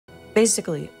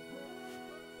Basically,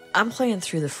 I'm playing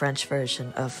through the French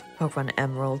version of Pokemon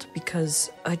Emeraude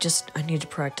because I need to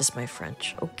practice my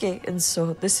French, okay? And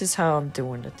so this is how I'm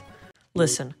doing it.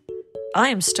 Listen, I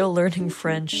am still learning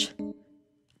French.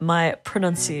 My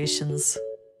pronunciations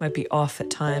might be off at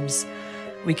times.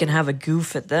 We can have a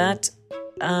goof at that.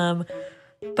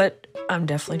 But I'm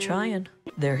definitely trying.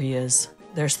 There he is.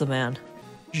 There's the man.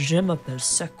 Je m'appelle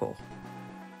Seco.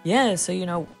 Yeah,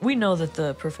 so we know that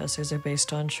the professors are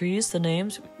based on trees, the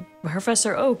names.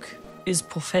 Professor Oak is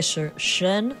Professor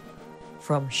Shen,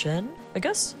 from Shen, I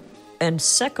guess. And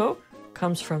Seco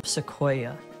comes from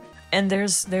Sequoia. And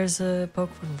there's a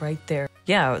Pokemon right there.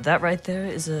 Yeah, that right there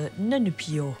is a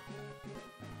Nanupio.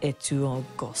 Es-tu un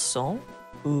garçon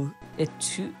ou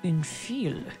es-tu une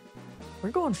fille?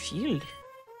 We're going fille.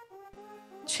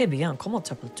 Très bien, comment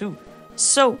t'appelles-tu?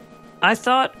 So, I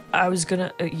thought I was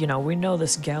gonna, we know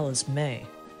this gal is May.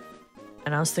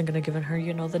 And I was thinking of giving her,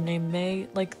 the name May,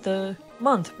 like the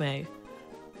month May.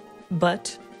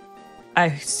 But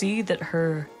I see that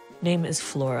her name is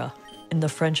Flora in the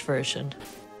French version,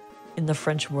 in the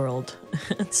French world.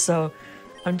 So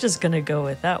I'm just gonna go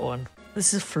with that one.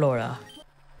 This is Flora.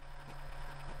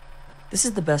 This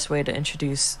is the best way to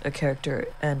introduce a character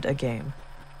and a game.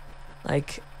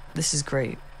 Like, this is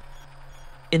great.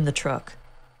 In the truck.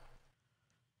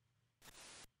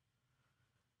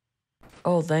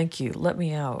 Oh, thank you. Let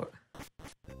me out.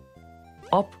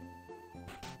 Up.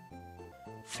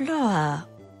 Flora,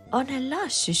 on est là,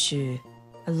 chouchou.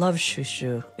 I love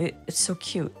chouchou. It's so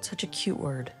cute. Such a cute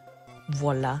word.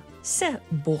 Voilà. C'est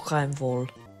Pokémon.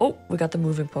 Oh, we got the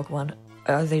moving Pokemon.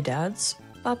 Are they dads?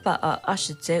 Papa a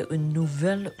acheté une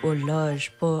nouvelle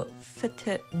horloge pour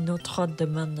fêter notre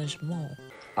déménagement.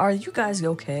 Are you guys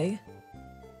okay?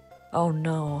 Oh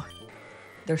no.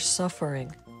 They're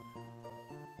suffering.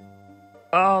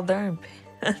 Oh, they're in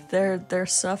pain. They're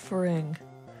suffering.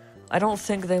 I don't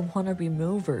think they want to be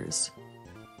movers.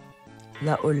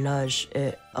 La horloge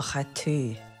est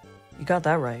arrêtée. You got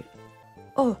that right.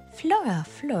 Oh,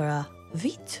 Flora,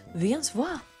 vite, viens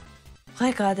voir.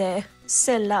 Regardez,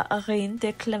 c'est la reine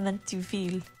de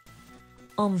Clémentiville.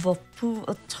 On va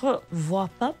pouvoir voir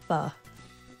papa.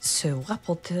 Ce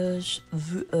reportage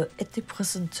vous a été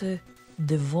présenté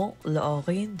devant la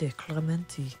reine de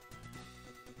Clémentiville.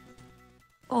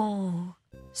 Oh,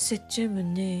 c'est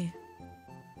terminé.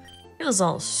 Ils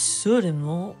ont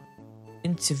sûrement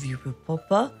interviewé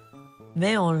papa,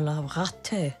 mais on l'a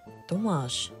raté.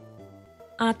 Dommage.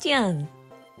 Ah tiens,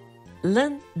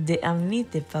 l'un des amis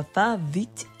de papa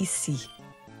vit ici.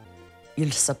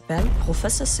 Il s'appelle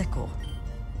Professeur Seco.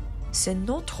 C'est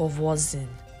notre voisin.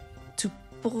 Tu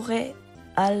pourrais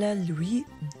aller lui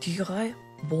dire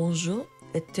bonjour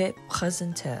et te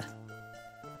présenter.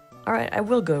 Alright, I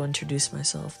will go introduce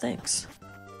myself, thanks.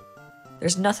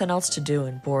 There's nothing else to do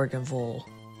in Bougainville.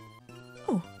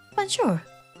 Oh, bonjour.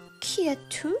 Qui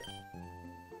es-tu?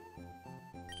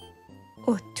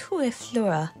 Oh, tu es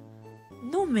Flora.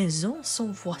 Nos maisons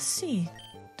sont voisines.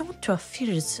 Notre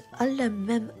fille a le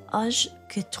même âge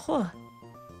que toi.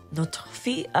 Notre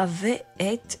fille avait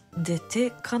hâte de te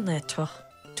connaître.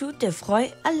 Tu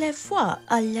devrais aller voir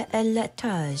à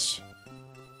l'étage.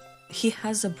 He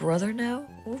has a brother now?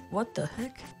 What the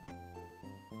heck?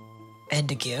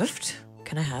 And a gift?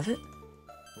 Can I have it?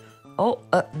 Oh,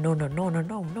 no.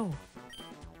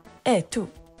 Et tu?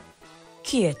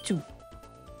 Qui es-tu?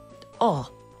 Oh,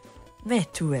 mais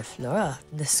tu es Flora,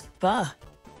 n'est-ce pas?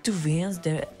 Tu viens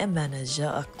de emménager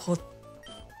à Crotte.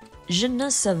 Je ne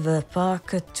savais pas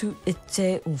que tu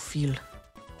étais une fille.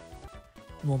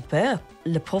 Mon père,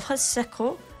 le professeur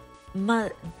Seco, m'a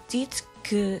dit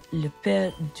que le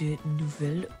père du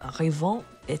nouvel arrivant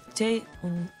était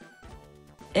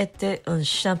un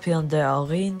champion de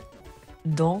arène,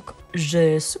 donc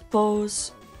je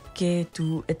suppose que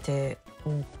tu étais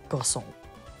un garçon.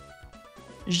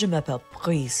 Je m'appelle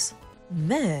Prise,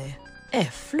 mais,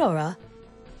 Flora,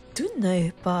 tu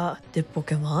n'es pas de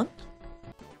Pokémon?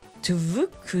 Tu veux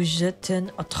que je t'en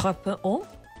attrape un?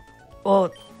 Oh,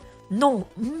 non,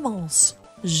 mince,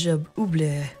 j'ai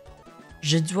oublié.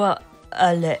 Je dois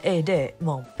aller aider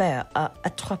mon père à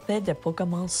attraper des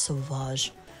Pokémon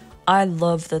sauvages. I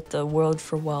love that the word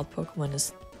for wild Pokemon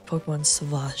is Pokemon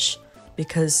sauvage,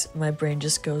 because my brain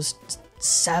just goes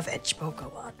savage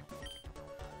Pokemon.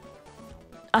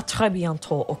 À très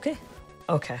bientôt, okay?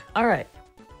 Okay, alright.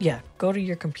 Yeah, go to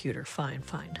your computer. Fine.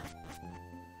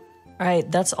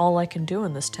 Alright, that's all I can do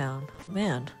in this town.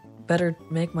 Man, better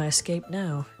make my escape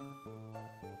now.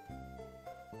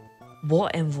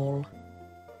 Bougainville.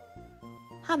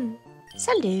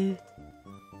 Salut.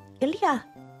 Il y a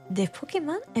des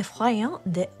Pokémon effrayants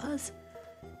de Oz.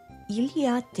 Il y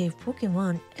a des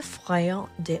Pokémon effrayants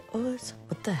des hautes.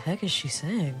 What the heck is she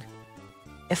saying?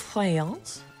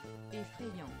 Effrayant?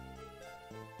 Effrayant.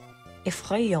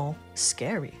 Effrayant.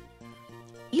 Scary.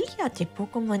 Il y a des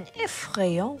Pokémon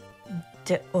effrayants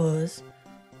des hautes.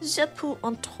 Je peux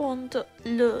entendre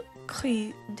le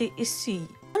cri d'ici.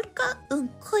 Quelqu'un un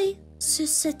cri sur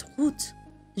cette route.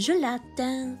 Je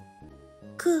l'atteins.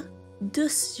 Que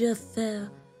dois-je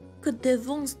faire? Que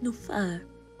devons-nous faire?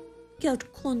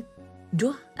 Quelqu'un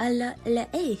doit aller à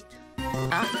l'aide.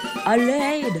 À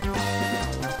l'aide!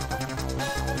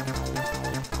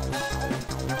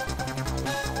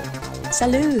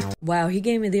 Salut! Wow, he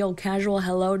gave me the old casual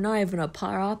hello, not even a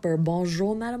proper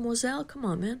bonjour, mademoiselle. Come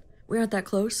on, man. We aren't that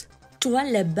close. Toi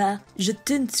là-bas, je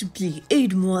t'en supplie,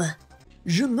 aide-moi.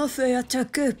 Je me fais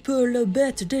attaquer par la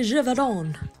bête des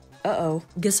Gévaudan. Uh-oh.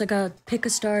 Guess I gotta pick a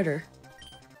starter.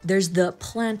 There's the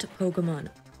plant Pokemon,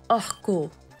 Arco.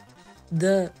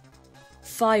 The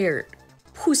fire,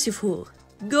 Pussyful.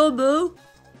 Gobo.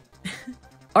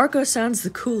 Arco sounds the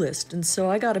coolest, and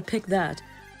so I gotta pick that.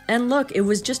 And look, it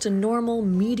was just a normal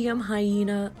medium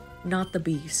hyena, not the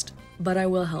beast. But I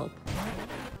will help.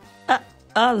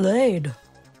 À l'aide.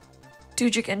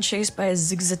 Dude, you getting chased by a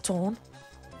Zigzaton?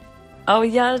 Oh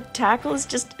yeah, Tackle is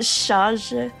just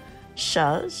charge.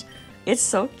 It's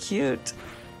so cute.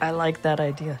 I like that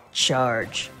idea.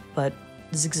 Charge. But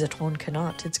Zigzaton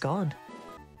cannot, it's gone.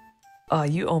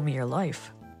 You owe me your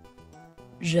life.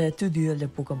 J'ai étudié les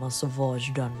Pokémon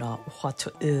sauvages dans la haute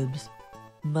herbes.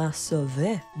 M'a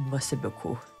sauvé, merci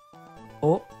beaucoup.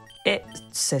 Oh, et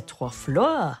ces trois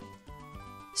fleurs.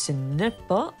 Ce n'est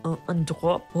pas un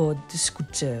endroit pour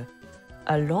discuter.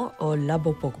 Allons au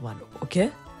labo Pokémon, ok?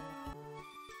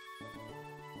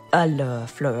 Alors,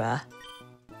 Flora,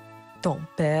 ton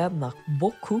père m'a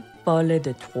beaucoup parlé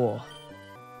de toi.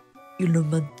 Il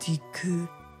m'a dit que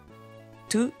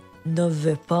tu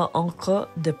n'avais pas encore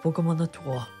de Pokémon à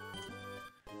toi.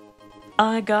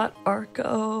 I got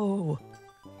Arco.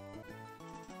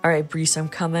 Alright, Breeze, I'm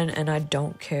coming and I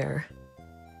don't care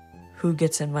who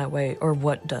gets in my way or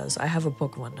what does. I have a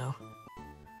Pokemon now.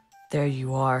 There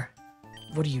you are.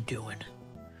 What are you doing?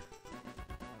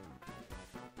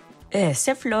 Eh,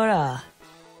 c'est Flora.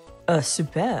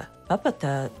 Super. Papa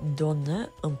t'a donné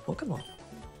un Pokémon.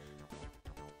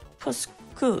 Parce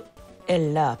que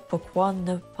elle a, pourquoi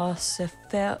ne pas se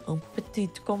faire un petit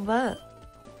combat?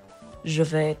 Je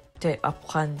vais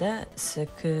t'apprendre ce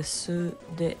que c'est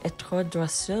d'être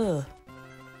dresseur.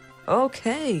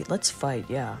 Okay, let's fight,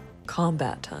 yeah.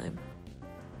 Combat time.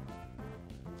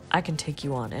 I can take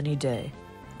you on any day.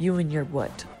 You and your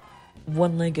what?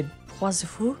 One-legged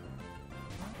Poisifou?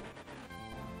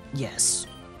 Yes.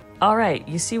 Alright,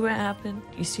 you see what happened?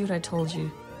 You see what I told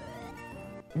you?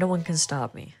 No one can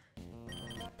stop me.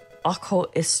 Akko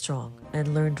is strong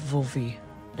and learned Volvi.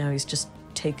 Now he's just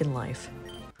taken life.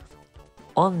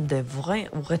 On devrait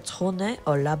retourner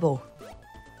au labo.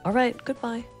 Alright,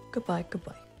 goodbye. Goodbye.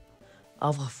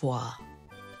 Au revoir.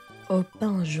 Oh,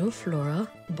 bonjour, Flora.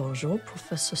 Bonjour,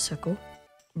 Professor Seko.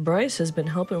 Bryce has been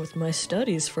helping with my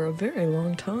studies for a very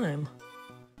long time.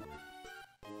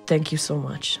 Thank you so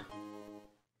much.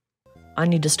 I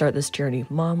need to start this journey.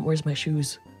 Mom, where's my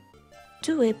shoes?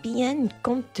 Tu es bien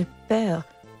comme tu père.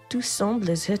 Tu sembles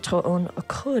être en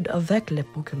accord avec les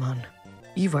Pokémon.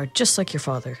 You are just like your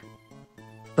father.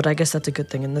 But I guess that's a good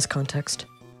thing in this context.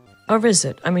 Or is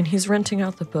it? I mean, he's renting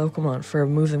out the Pokemon for a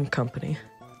moving company.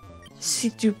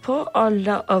 Si tu peux à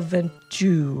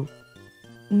l'aventure,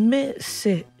 mais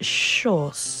ces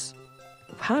choses.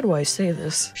 How do I say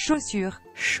this? Chaussures.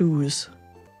 Shoes.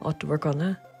 I'll have to work on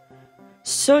that.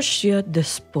 Chaussures de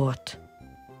sport.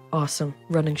 Awesome.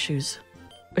 Running shoes.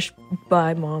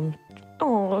 Bye, Mom.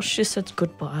 Oh, she said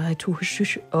goodbye to her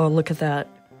shoe. Oh, look at that.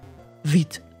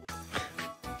 Vite.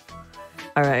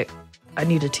 Alright. I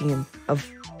need a team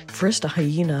of first a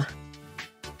hyena.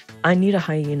 I need a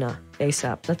hyena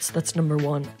ASAP. That's number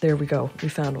one. There we go. We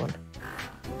found one.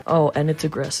 Oh, and it's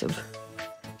aggressive.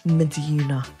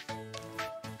 Medina.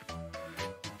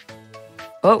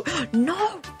 Oh,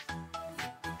 no!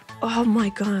 Oh my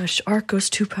gosh, Arco's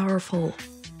too powerful.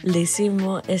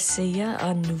 Laissez-moi essayer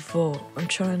à nouveau.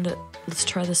 Let's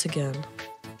try this again.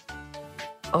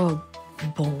 Oh,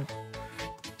 bon.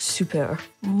 Super.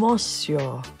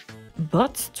 Monsieur.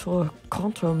 Bats-toi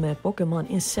contre mes Pokémon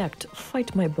insectes.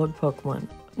 Fight my bug Pokémon.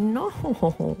 No,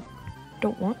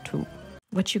 don't want to.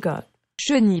 What you got?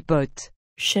 Chenipote.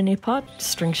 Chenipote?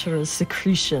 String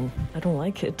secretion. I don't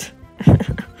like it.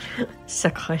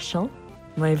 Secrétion?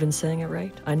 Am I even saying it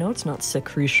right? I know it's not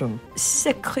secretion.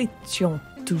 Sécrétion.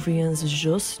 Tu viens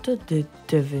juste de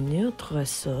devenir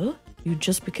dresseur? You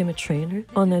just became a trainer?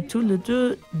 On est tous les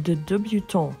deux des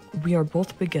débutants. We are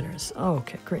both beginners. Oh,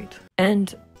 okay, great.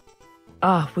 And,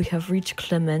 we have reached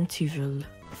Clémentiville.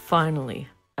 Finally,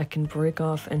 I can break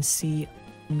off and see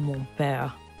mon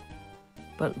père.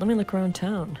 But let me look around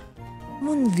town.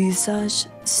 Mon visage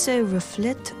se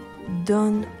reflète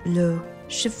dans l'eau.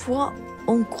 Je vois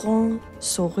un grand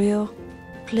sourire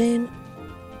plein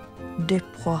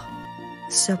d'espoir.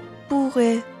 Ça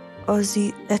pourrait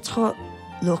aussi être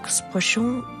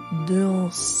l'expression d'un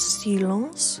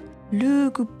silence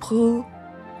lugubre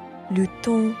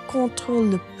luttant contre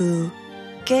le peu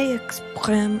qui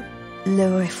exprime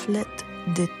le reflet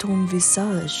de ton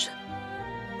visage.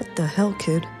 What the hell,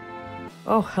 kid?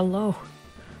 Oh, hello.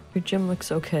 Your gym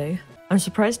looks okay. I'm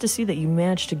surprised to see that you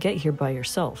managed to get here by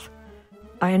yourself.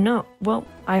 I know. Well,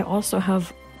 I also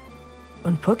have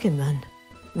un Pokemon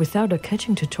without a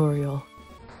catching tutorial.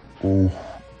 Oh,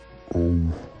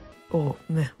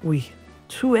 mais oui.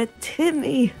 Tu es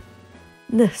Timmy,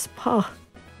 n'est-ce pas?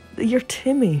 You're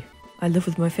Timmy. I live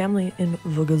with my family in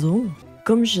Beaucoup.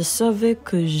 Comme je savais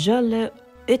que j'allais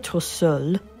être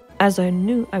seul, as I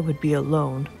knew I would be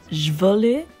alone, je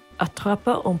voulais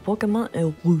attraper un Pokemon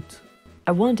en route.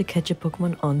 I wanted to catch a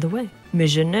Pokemon on the way. Mais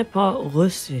je n'ai pas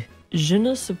réussi. Je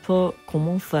ne sais pas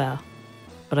comment faire.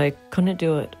 But I couldn't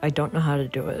do it. I don't know how to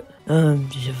do it.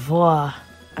 Je vois.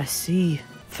 I see.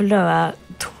 Fleur,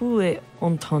 tu es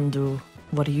entendu.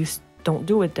 What do you... Don't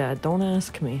do it, Dad. Don't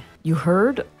ask me. You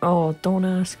heard? Oh, don't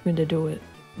ask me to do it.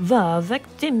 Va avec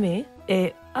Timmy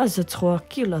et assure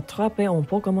qu'il attrape un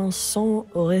Pokemon sans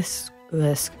risk.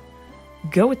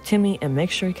 Go with Timmy and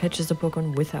make sure he catches the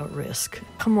Pokemon without risk.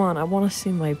 Come on, I want to see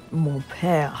mon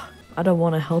père. I don't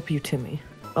want to help you, Timmy.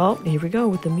 Oh, here we go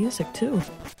with the music too.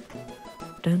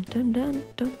 Dun dun dun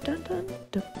dun dun dun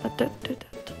dun dun dun dun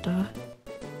dun dun.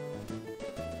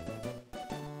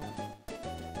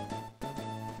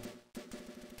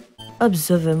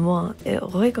 Observez-moi et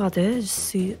regardez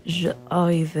si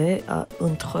j'arrivais à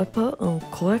attraper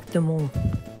correctement.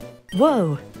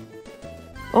 Whoa!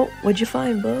 Oh, what'd you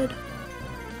find, bud?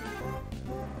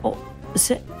 Oh,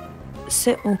 c'est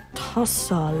un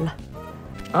tassel.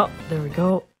 Oh, there we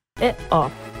go. Et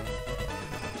hop.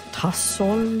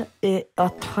 Tassel et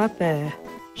attrapé.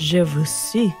 Je vous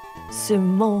suis. C'est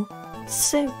mon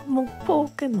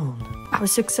Pokemon. I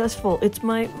was successful. It's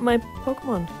my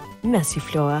Pokemon. Merci,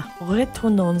 Flora.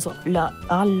 Retournons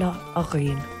à la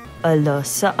arène. Alors,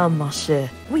 ça a marché.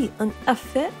 Oui, en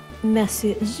effet,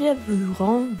 merci. Je vous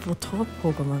rends votre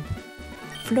Pokémon.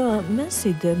 Flora,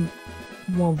 merci de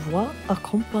m'avoir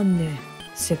accompagné.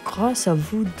 C'est grâce à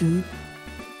vous deux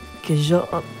que j'ai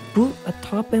pu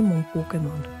attraper mon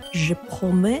Pokémon. Je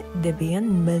promets de bien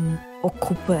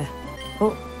m'occuper.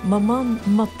 Oh, maman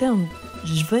m'attend.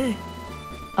 Je vais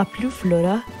appeler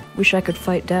Flora. Wish I could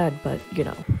fight Dad, but, you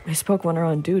know, his Pokemon are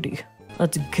on duty.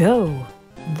 Let's go.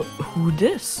 Who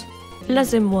this?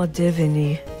 Laissez-moi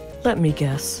deviner. Let me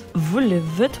guess. Vous les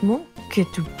vêtements que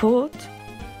tu portes,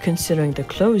 considering the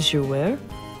clothes you wear.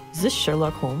 Is this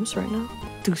Sherlock Holmes right now?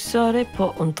 Tu serais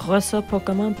pas un dresseur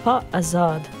Pokemon par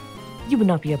hasard. You would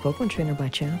not be a Pokemon trainer by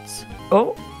chance.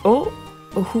 Oh,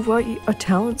 who are you? A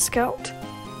talent scout?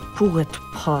 Pourrait-être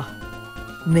pas.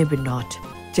 Maybe not.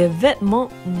 Tes vêtements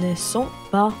ne sont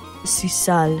pas si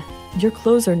sales. Your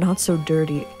clothes are not so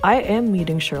dirty. I am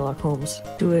meeting Sherlock Holmes.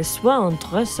 Tu es soit un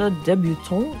dresseur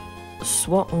débutant,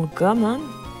 soit un gamin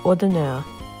ordinaire.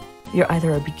 You're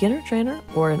either a beginner trainer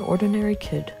or an ordinary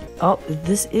kid. Oh,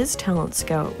 this is Talent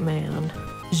Scout, man.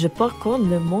 Je parcours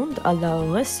le monde à la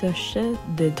recherche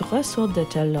des dresseurs de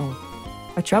talent.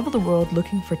 I travel the world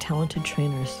looking for talented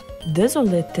trainers.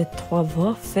 Désolé de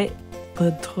t'avoir fait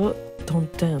perdre ton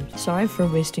temps. Sorry for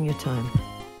wasting your time.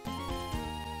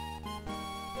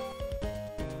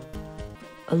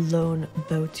 A lone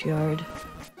boatyard.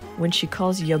 When she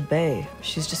calls you Bay,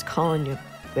 she's just calling you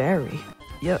Barry.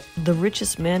 Yep, the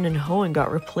richest man in Hoenn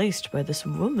got replaced by this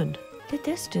woman. Le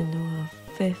destin nous a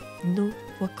fait nous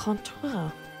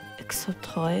rencontrer.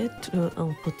 Excepté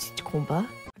un petit combat.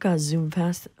 I gotta zoom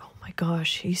past it. Oh my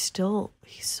gosh, he's so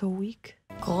weak.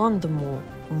 Grandement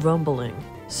rumbling.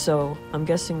 So, I'm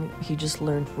guessing he just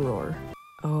learned roar.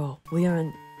 Oh, we are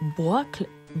in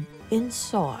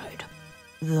inside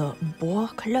the Bois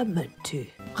Clémente.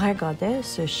 Regardez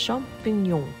ce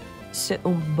champignon. C'est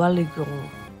un baligon.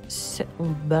 C'est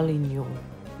un balignon.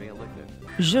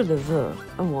 Je le veux.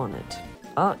 I want it.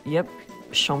 Ah, yep.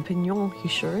 Champignon, he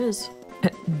sure is.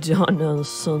 Donne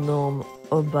son nom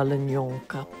au balignon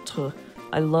 4.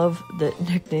 I love that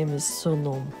nickname is son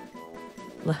nom.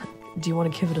 Do you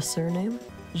want to give it a surname?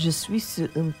 Je suis sur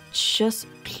une chasse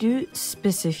plus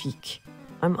spécifique.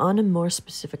 I'm on a more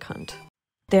specific hunt.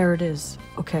 There it is.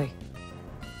 Okay.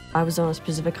 I was on a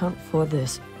specific hunt for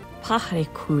this.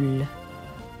 Pratiquer.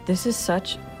 This is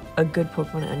such a good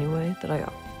Pokemon anyway that I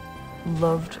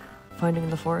loved finding in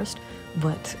the forest,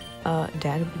 but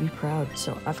Dad would be proud,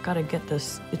 so I've got to get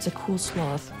this. It's a cool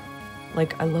sloth.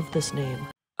 Like, I love this name.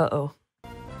 Uh-oh.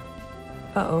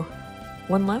 Uh-oh.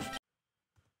 One left?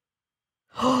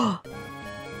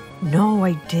 No,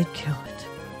 I did kill it.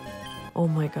 Oh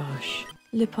my gosh.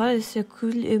 Le palais c'est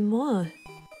cool et moi.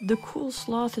 The cool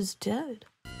sloth is dead.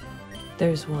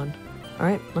 There's one.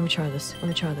 Alright, let me try this.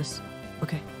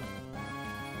 Okay.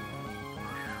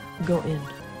 Go in.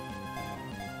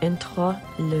 Entre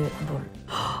le bol.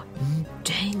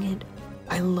 Dang it.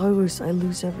 I lose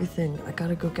everything. I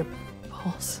gotta go get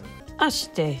balls.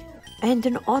 Acheter. And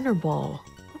an honor ball.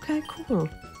 Okay, cool.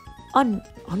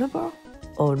 Honor ball?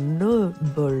 Honor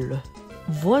ball.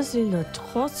 Voici le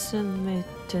troisième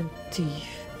tentative.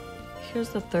 Here's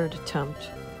the third attempt.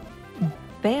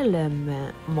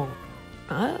 Bellement.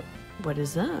 What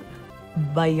is that?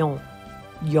 Bayon.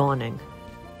 Yawning.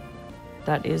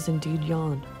 That is indeed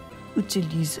yawn.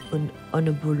 Utilise un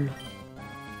honor.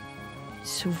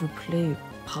 S'il vous plaît,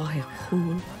 parlez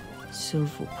cool. S'il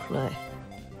vous plaît.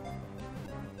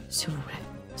 S'il vous plaît.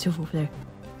 S'il vous plaît.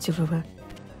 S'il vous plaît.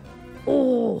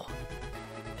 Oh!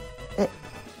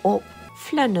 Oh,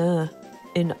 flâneur.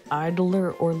 An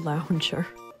idler or lounger.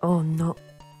 Oh no.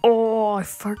 Oh, I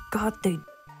forgot they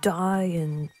die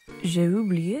and j'ai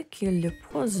oublié que le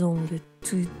poison le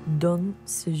tout donne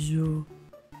ce jour.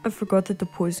 I forgot that the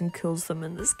poison kills them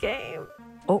in this game.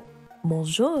 Oh,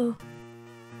 bonjour.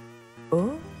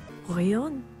 Oh,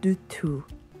 rien du tout.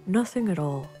 Nothing at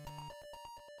all.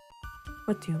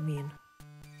 What do you mean?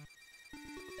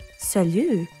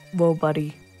 Salut. Whoa,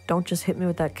 buddy. Don't just hit me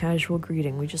with that casual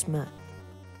greeting. We just met.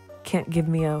 Can't give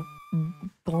me a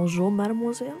bonjour,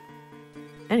 mademoiselle?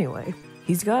 Anyway,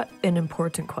 he's got an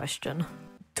important question.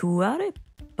 Tu aurais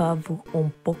pas vu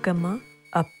un Pokémon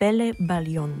appelé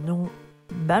Ballignon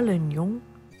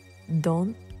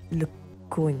dans le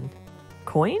coin?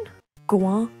 Coin?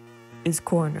 Coin is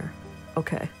corner.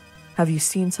 Okay. Have you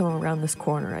seen someone around this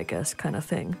corner, I guess, kind of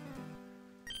thing?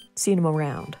 Seen him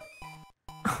around.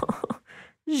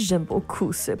 J'aime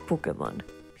beaucoup ce Pokemon.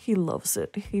 He loves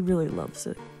it. He really loves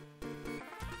it.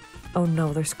 Oh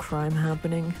no, there's crime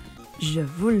happening. Je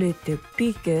voulais te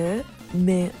piquer,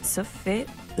 mais ça fait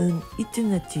une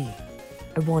éternité.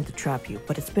 I wanted to trap you,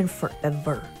 but it's been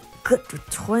forever. Que tu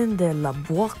traînes de la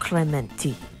bois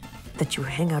Clementi. That you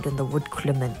hang out in the wood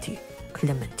Clementi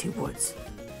woods.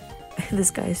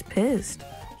 This guy is pissed.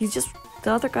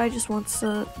 The other guy just wants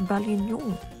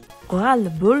Ballignon.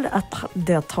 Ras-le-bol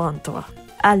d'attendre.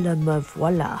 Alors me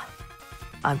voilà.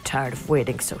 I'm tired of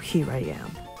waiting, so here I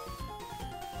am.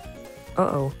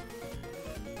 Uh-oh.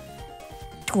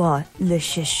 Toi, le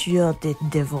chercheur de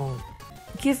devant.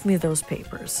 Give me those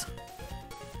papers.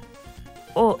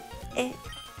 Oh,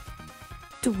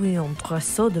 tu es un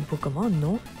dresseur de Pokémon,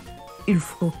 non? Il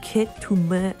faut que tu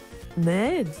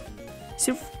m'aides.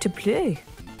 S'il te plaît.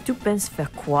 Tu penses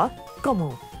faire quoi?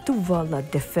 Comment? Tu vas la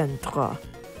défendre.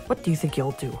 What do you think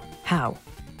you'll do? How?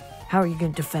 How are you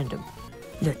going to defend him?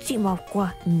 Le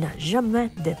Timarquois n'a jamais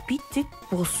de pitié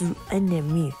pour son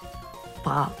ennemi.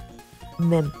 Pas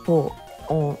même pour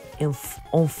un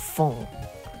enfant.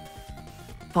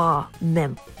 Pas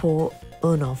même pour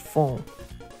un enfant.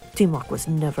 Timarquois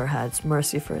never had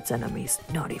mercy for its enemies,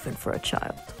 not even for a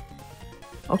child.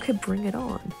 Okay, bring it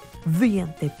on.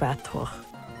 Viens te battre.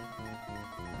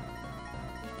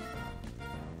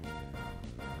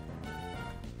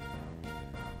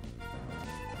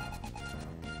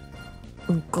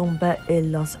 Un combat et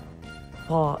los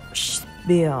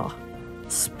spear.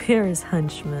 Spear is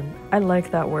henchman. I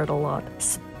like that word a lot.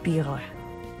 Spear.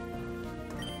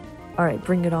 Alright,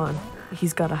 bring it on.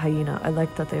 He's got a hyena. I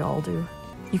like that they all do.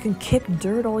 You can kick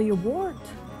dirt all you want.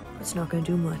 It's not gonna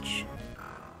do much.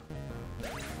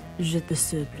 Je te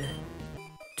supple.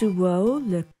 Tu as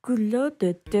le culot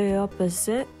de te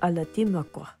opposer à la Team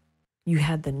Aqua. You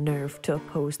had the nerve to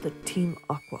oppose the Team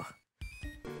Aqua.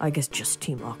 I guess just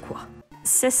Team Aqua.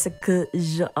 C'est ce que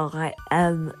j'aurais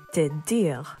aimé te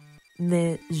dire,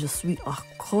 mais je suis à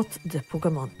court de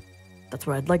Pokémon. That's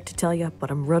what I'd like to tell you, but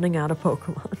I'm running out of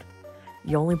Pokemon.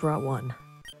 You only brought one.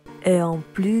 Et en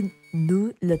plus,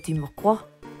 nous, le Team Aqua,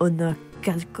 on a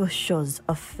quelque chose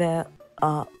à faire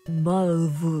à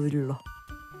Marvel.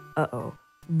 Uh-oh.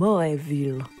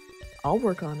 Moreville. I'll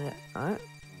work on it, alright?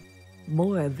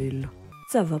 Moreville.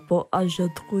 Ça va pas à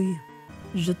Jadrouille.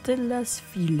 Je te laisse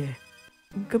filer.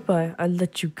 Goodbye, I'll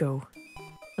let you go.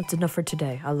 That's enough for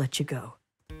today, I'll let you go.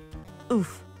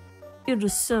 Ouf. Il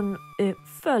ressemble et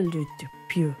fallu de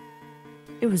pieux.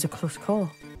 It was a close call.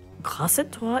 Grâce à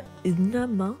toi, il ne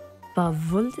m'a pas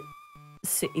volé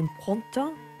ces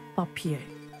importants papiers.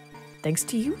 Thanks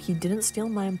to you, he didn't steal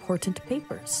my important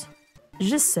papers.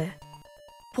 Je sais.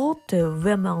 Pour te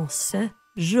remercier,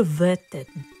 je vais te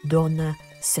donner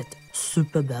cette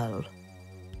super belle.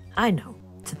 I know.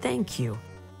 To thank you,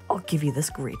 I'll give you this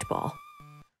great ball.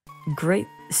 Great.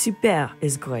 Super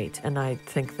is great, and I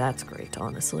think that's great,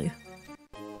 honestly.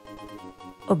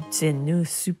 Obtenu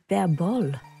super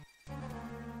ball.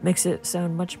 Makes it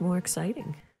sound much more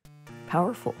exciting.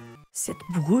 Powerful. Cette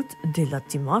brute de la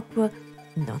Timakwa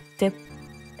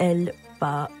n'a-t-elle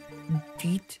pas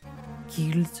dit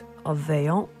qu'ils avaient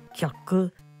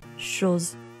quelque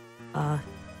chose à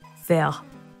faire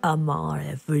à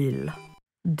Marville?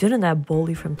 Didn't that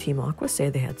bully from Team Aqua say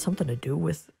they had something to do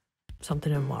with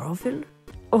something in Marville?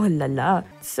 Oh là là,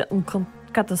 c'est une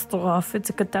catastrophe,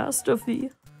 it's a catastrophe.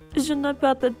 Je n'ai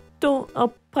pas de temps à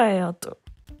perdre.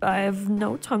 I have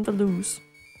no time to lose.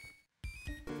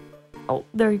 Oh,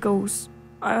 there he goes.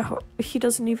 He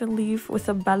doesn't even leave with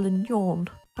a balignon.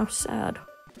 How sad.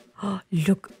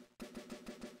 Look.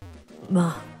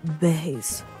 Ma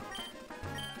bees.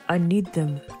 I need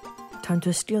them. Time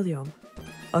to steal them.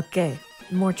 Okay,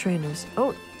 more trainers.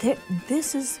 Oh,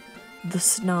 this is the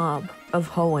snob of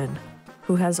Hoenn,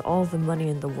 who has all the money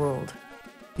in the world.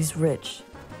 He's rich.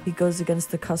 He goes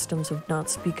against the customs of not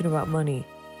speaking about money.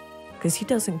 Because he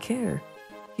doesn't care.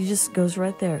 He just goes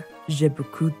right there. J'ai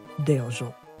beaucoup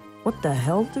d'argent. What the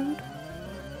hell, dude?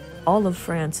 All of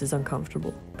France is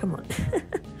uncomfortable. Come on.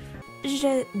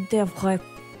 Je devrais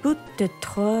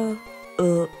peut-être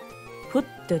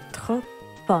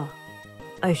pas.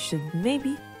 I should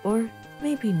maybe or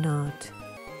maybe not.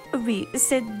 Oui,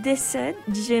 c'est décide,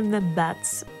 je me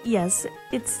bats. Yes,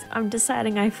 I'm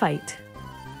deciding I fight.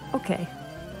 Okay,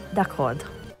 d'accord.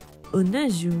 On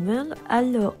est jumelles,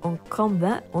 alors on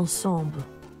combat ensemble.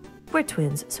 We're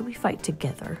twins, so we fight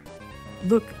together.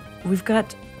 Look, we've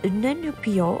got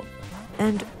Nenupio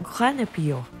and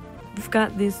Granupio. We've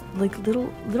got these like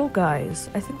little guys.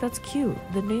 I think that's cute.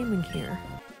 The naming here.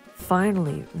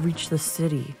 Finally, reach the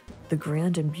city, the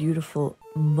grand and beautiful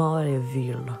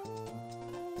Marville.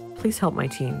 Please help my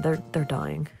team. They're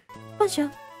dying. Bonjour,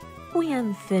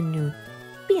 bienvenue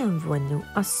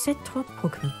à cette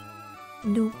programme.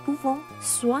 Nous pouvons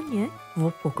soigner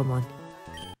vos Pokemon.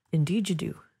 Indeed you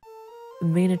do. The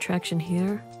main attraction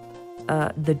here,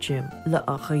 the gym,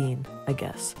 l'arène, I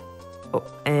guess. Oh,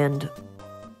 and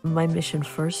my mission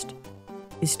first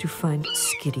is to find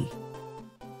Skitty,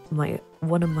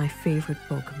 one of my favorite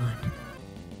Pokemon.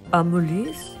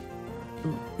 Amulis,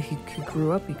 he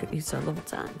grew up, he's at level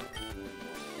 10.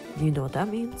 You know what that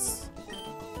means?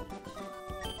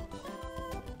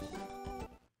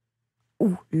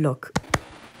 Ooh, look.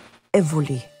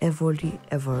 Evoli.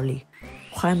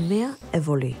 Première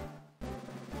evoli.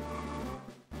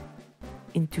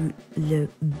 Into le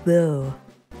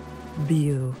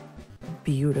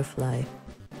beautifly.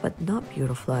 But not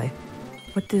beautifly.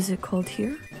 What is it called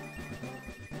here?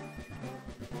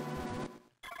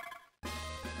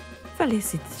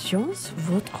 Félicitations,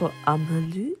 votre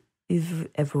amelu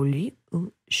évolue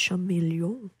un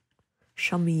chameleon.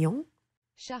 Chameleon.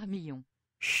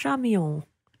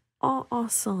 Oh,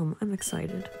 awesome. I'm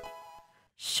excited.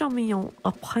 Chameleon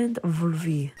apprend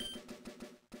volver.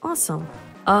 Awesome.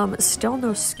 Still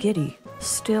no Skitty.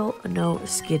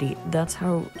 That's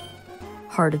how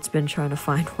hard it's been trying to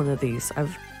find one of these.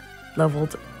 I've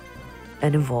leveled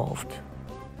and evolved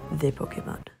the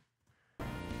Pokemon.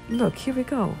 Look, here we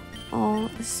go. Oh,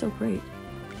 this is so great.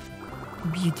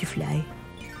 Beautifly.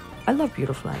 I love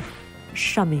Beautifly.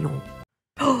 Chameleon.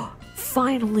 Oh,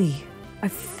 finally! I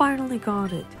finally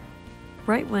got it.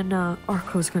 Right when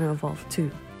Arco's gonna evolve too.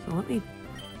 So let me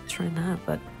train that,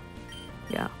 but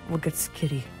yeah, we'll get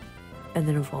Skitty and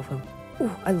then evolve him.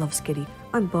 Ooh, I love Skitty.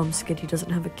 I'm bummed Skitty doesn't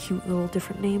have a cute little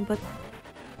different name, but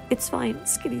it's fine.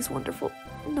 Skitty's wonderful,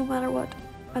 no matter what.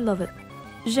 I love it.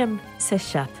 J'aime ce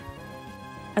chat.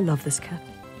 I love this cat.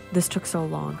 This took so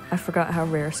long. I forgot how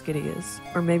rare Skitty is.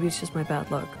 Or maybe it's just my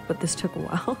bad luck, but this took a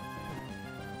while.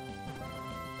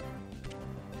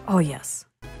 Oh yes.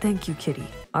 Thank you, Kitty.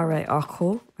 Alright,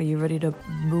 Arco, are you ready to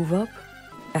move up?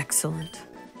 Excellent.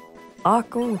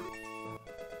 Arco!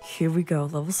 Here we go,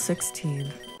 level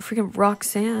 16. Freaking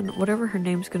Roxanne, whatever her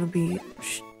name's gonna be,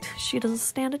 she doesn't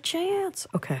stand a chance.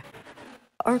 Okay.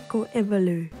 Arco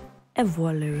évolue.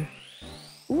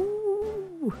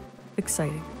 Ooh,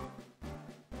 exciting.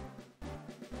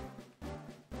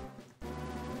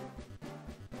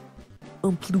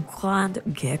 Un plus grand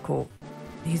gecko.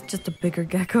 He's just a bigger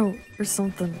gecko or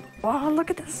something. Oh, look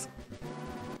at this.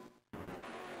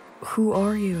 Who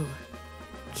are you?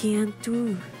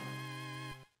 Kientu.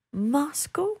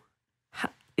 Moscow?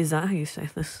 Is that how you say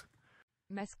this?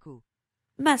 Masco.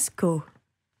 Moscow.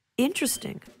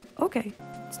 Interesting. Okay,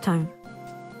 it's time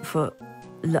for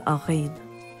l'arène.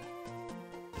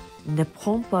 Ne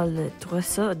prends pas le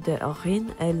dresseur de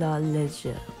arène à la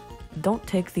légère. Don't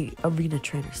take the arena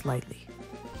trainers lightly.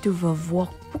 Tu vas voir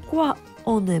pourquoi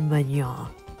on est meilleur.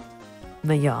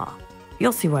 Meilleur.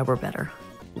 You'll see why we're better.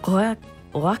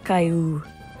 Rakayu.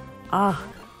 Ah,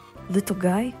 little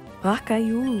guy.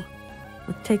 Rakayu.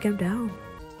 Take him down.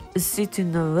 Si tu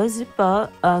ne réussis pas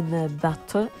à me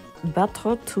battre,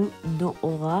 tu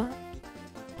n'auras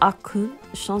aucune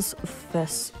chance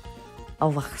face à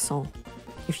Roxanne.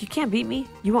 If you can't beat me,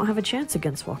 you won't have a chance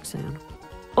against Roxanne.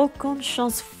 Aucune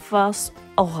chance face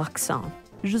à Roxanne.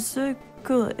 Je sais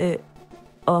qu'elle est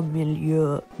au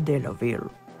milieu de la ville.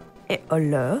 Et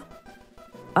là,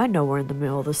 I know we're in the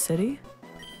middle of the city.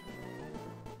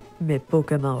 Mes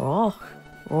Pokémon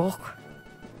rock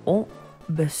ont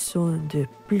besoin de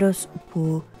plus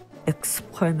pour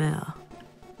exprimer.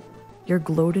 You're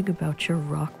gloating about your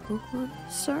rock Pokemon,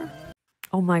 sir?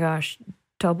 Oh my gosh,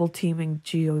 double teaming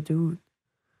Geodude.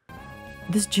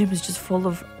 This gym is just full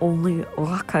of only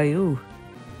Rakayu.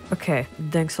 Okay,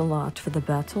 thanks a lot for the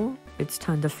battle. It's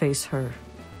time to face her.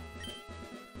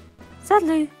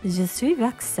 Salut, je suis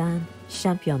Roxanne,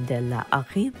 champion de la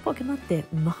arène Pokémon de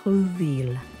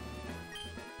Maruville.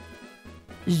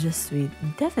 Je suis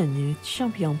devenu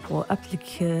champion pour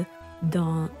appliquer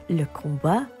dans le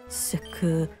combat ce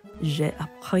que j'ai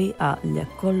appris à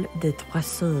l'école de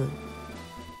dresseur.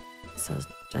 So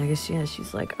I guess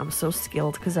she's like, I'm so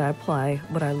skilled because I apply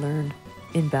what I learned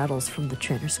in battles from the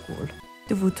trainer school.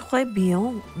 Tu voudrais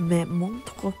bien me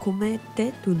montrer comment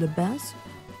t'es tu le base?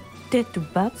 T'es tu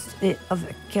bats et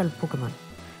avec quel Pokémon?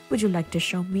 Would you like to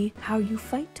show me how you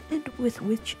fight and with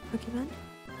which Pokemon?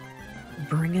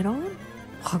 Bring it on.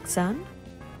 Roxanne?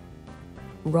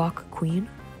 Rock Queen?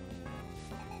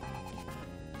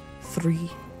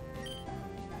 3.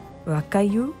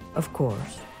 Rakayu, of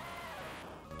course.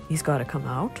 He's gotta come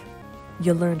out.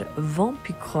 You learned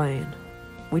Vampicrain,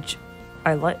 which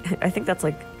I like. I think that's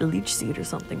like leech seed or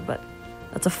something, but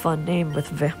that's a fun name with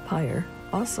vampire.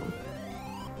 Awesome.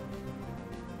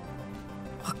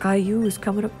 Rakayu is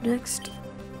coming up next.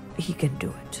 He can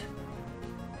do it.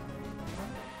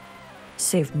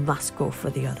 Save Moscow for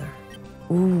the other.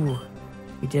 Ooh,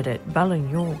 we did it.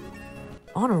 Balignon.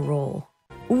 On a roll.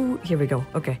 Ooh, here we go.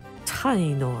 Okay.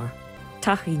 Tahinor.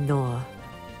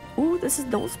 Ooh, this is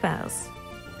Nosepass.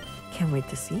 Can't wait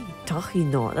to see.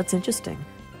 Tahinor. That's interesting.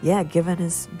 Yeah, given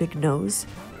his big nose,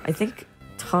 I think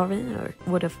Tarin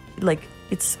would have, like,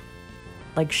 it's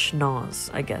like schnoz,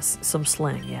 I guess. Some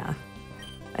slang, yeah.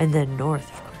 And then north,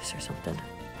 of course, or something.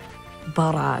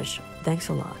 Barrage. Thanks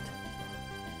a lot.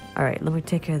 All right, let me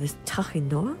take care of this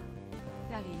Tahinor.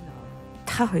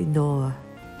 Tahinor.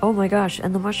 Oh my gosh,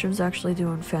 and the mushroom's actually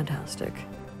doing fantastic.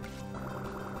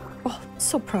 Oh,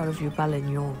 so proud of you,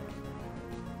 Balignon.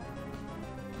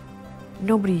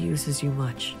 Nobody uses you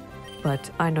much,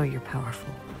 but I know you're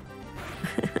powerful.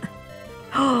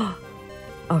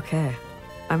 Okay.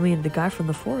 I mean, the guy from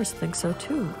the forest thinks so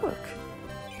too. Look.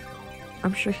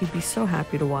 I'm sure he'd be so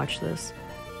happy to watch this.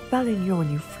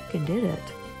 Balignon, you freaking did it.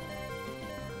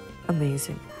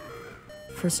 Amazing.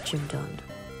 First gym done.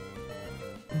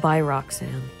 Bye,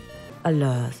 Roxanne.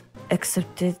 Alors,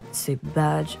 acceptez ce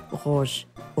badge rouge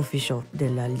official de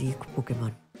la Ligue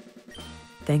Pokémon.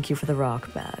 Thank you for the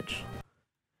rock badge.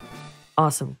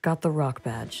 Awesome. Got the rock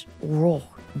badge. Roll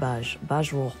badge.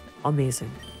 Badge roll.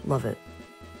 Amazing. Love it.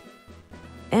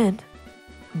 And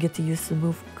get to use the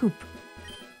move Coop.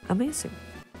 Amazing.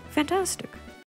 Fantastic.